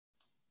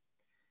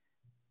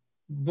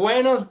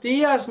Buenos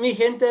días, mi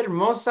gente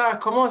hermosa,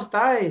 ¿cómo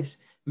estáis?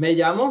 Me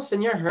llamo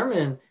señor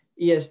Herman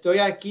y estoy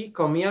aquí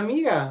con mi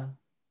amiga.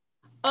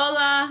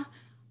 Hola,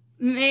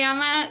 me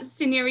llama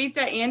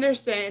señorita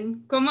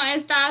Anderson. ¿Cómo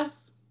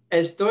estás?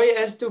 Estoy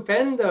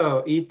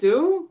estupendo. ¿Y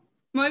tú?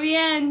 Muy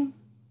bien.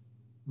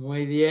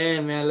 Muy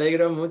bien, me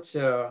alegro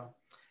mucho.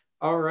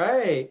 All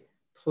right,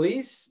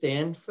 please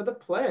stand for the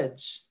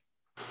pledge.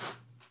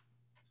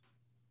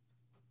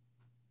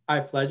 I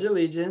pledge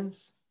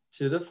allegiance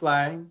to the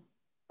flag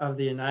of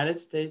the United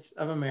States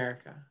of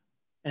America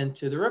and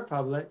to the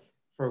republic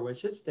for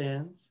which it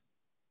stands,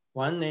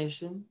 one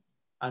nation,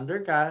 under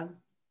God,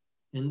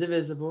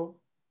 indivisible,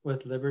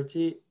 with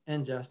liberty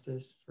and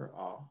justice for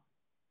all.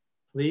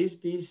 Please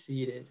be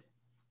seated.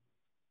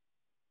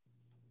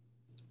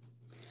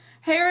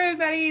 Hey,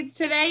 everybody.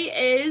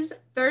 Today is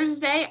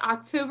Thursday,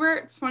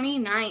 October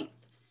 29th.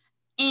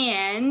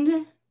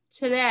 And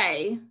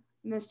today,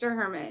 Mr.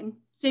 Herman,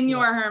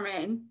 Senor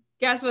Herman,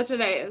 guess what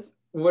today is?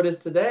 What is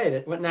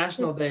today? What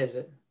national day is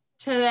it?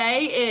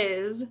 Today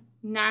is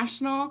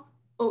National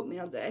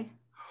Oatmeal Day.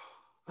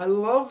 I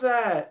love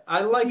that.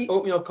 I like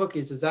oatmeal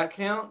cookies. Does that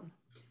count?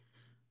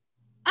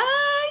 Yeah,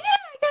 I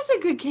guess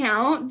it could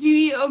count. Do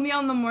you eat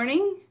oatmeal in the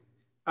morning?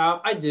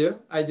 I do.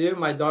 I do.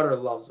 My daughter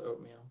loves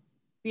oatmeal.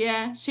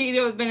 Yeah, she eat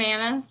it with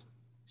bananas.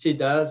 She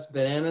does.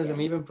 Bananas, and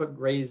we even put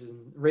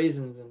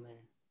raisins in there.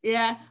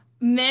 Yeah.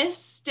 Miss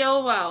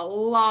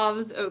Stillwell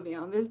loves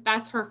oatmeal.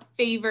 That's her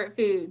favorite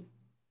food.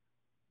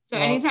 So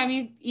anytime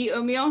you eat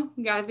oatmeal,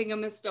 you gotta think of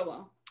Miss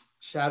Stillwell.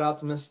 Shout out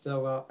to Miss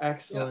Stillwell.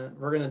 Excellent. Yep.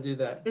 We're gonna do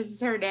that. This is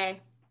her day.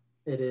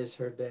 It is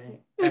her day.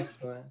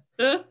 Excellent.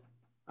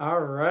 All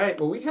right.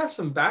 Well, we have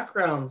some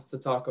backgrounds to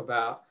talk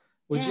about.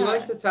 Would you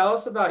like to tell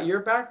us about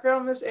your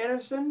background, Miss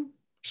Anderson?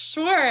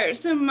 Sure.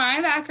 So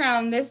my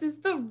background, this is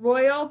the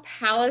Royal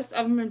Palace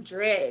of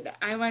Madrid.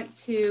 I went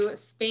to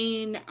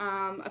Spain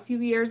a few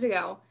years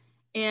ago,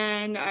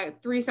 and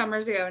 3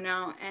 summers ago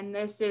now. And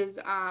this is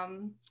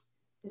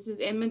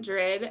in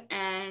Madrid,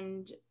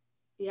 and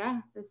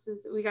yeah,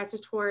 we got to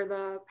tour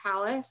the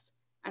palace,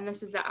 and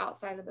this is the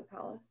outside of the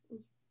palace. It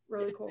was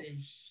really cool. A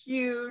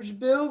huge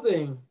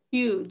building.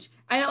 Huge.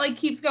 And it like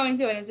keeps going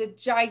to it. It's a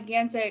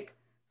gigantic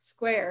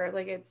square.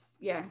 Like it's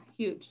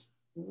huge.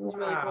 It was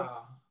really cool.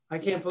 I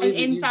can't believe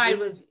it. And inside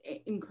was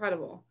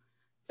incredible.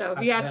 So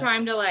if you have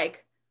time to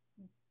like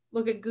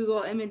look at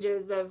Google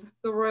images of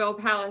the Royal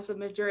Palace of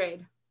Madrid,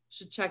 you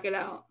should check it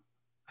out.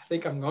 I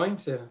think I'm going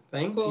to.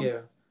 Thank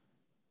you.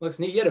 Looks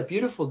neat. You had a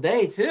beautiful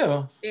day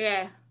too.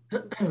 Yeah.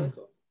 It's really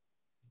cool.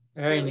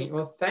 Very neat.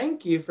 Well,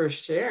 thank you for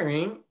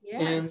sharing.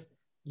 Yeah. And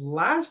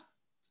last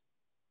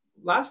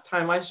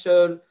time I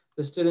showed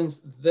the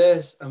students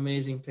this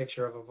amazing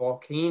picture of a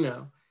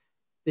volcano.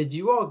 Did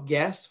you all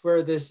guess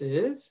where this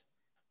is?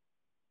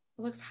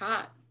 It looks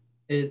hot.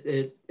 And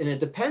it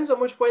depends on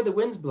which way the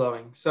wind's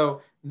blowing.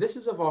 So this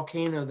is a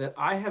volcano that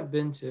I have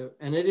been to,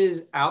 and it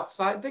is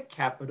outside the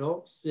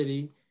capital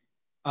city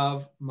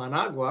of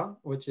Managua,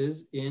 which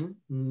is in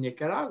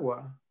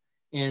Nicaragua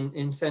and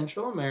in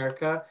Central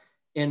America.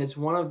 And it's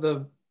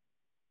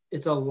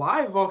it's a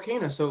live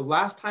volcano. So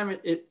last time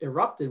it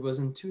erupted was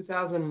in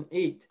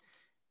 2008.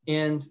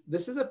 And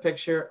this is a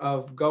picture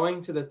of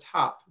going to the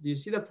top. Do you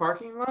see the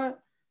parking lot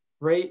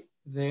right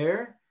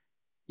there?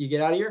 You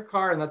get out of your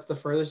car and that's the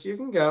furthest you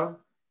can go.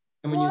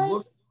 And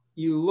when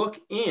you look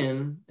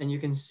in and you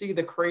can see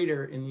the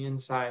crater in the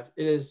inside.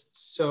 It is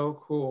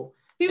so cool.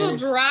 People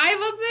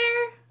drive up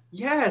there?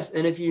 Yes.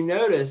 And if you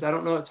notice, I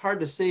don't know, it's hard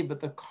to see, but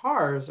the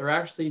cars are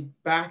actually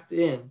backed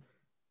in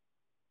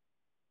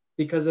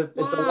because it's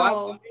a live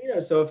volcano.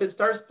 So if it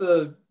starts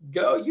to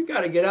go, you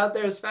got to get out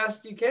there as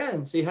fast as you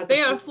can. So you have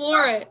to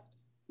floor it.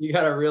 You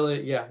got to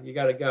really, you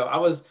got to go. I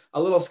was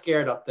a little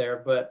scared up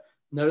there, but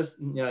I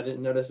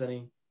didn't notice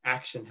any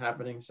action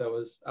happening.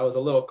 So I was a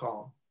little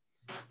calm.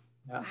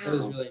 Yeah, It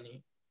was really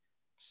neat.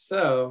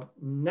 So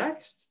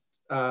next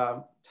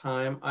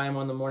time I'm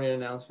on the morning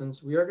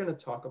announcements, we are going to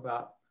talk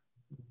about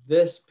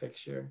this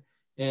picture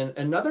and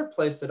another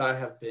place that I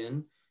have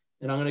been,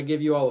 and I'm going to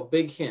give you all a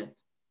big hint.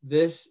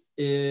 This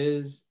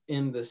is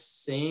in the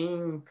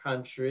same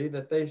country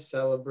that they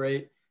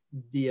celebrate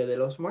Dia de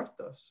los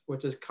Muertos,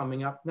 which is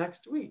coming up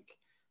next week.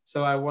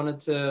 So I wanted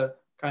to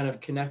kind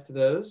of connect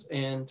those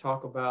and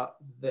talk about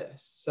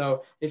this.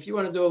 So if you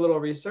want to do a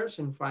little research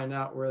and find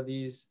out where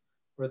these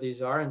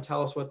are and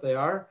tell us what they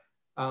are,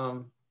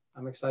 I'm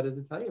excited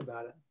to tell you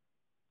about it.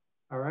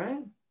 All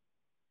right.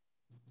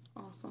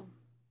 Awesome.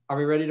 Are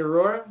we ready to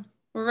roar?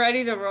 We're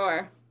ready to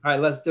roar. All right,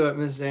 let's do it,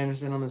 Mrs.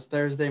 Anderson, on this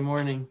Thursday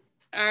morning.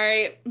 All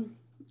right.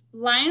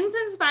 Lions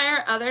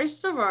inspire others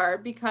to roar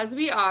because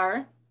we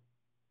are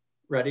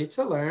ready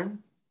to learn,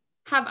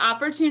 have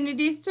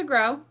opportunities to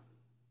grow,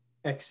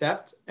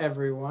 accept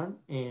everyone,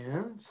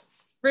 and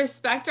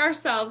respect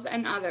ourselves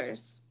and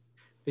others.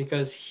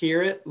 Because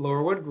here at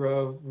Laurelwood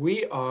Grove,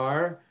 we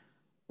are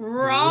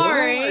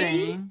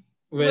roaring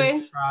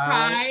with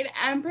pride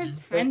and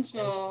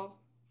potential.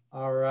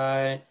 All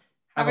right.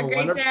 Have a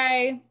great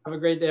day. Have a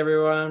great day,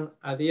 everyone.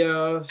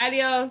 Adios.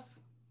 Adios.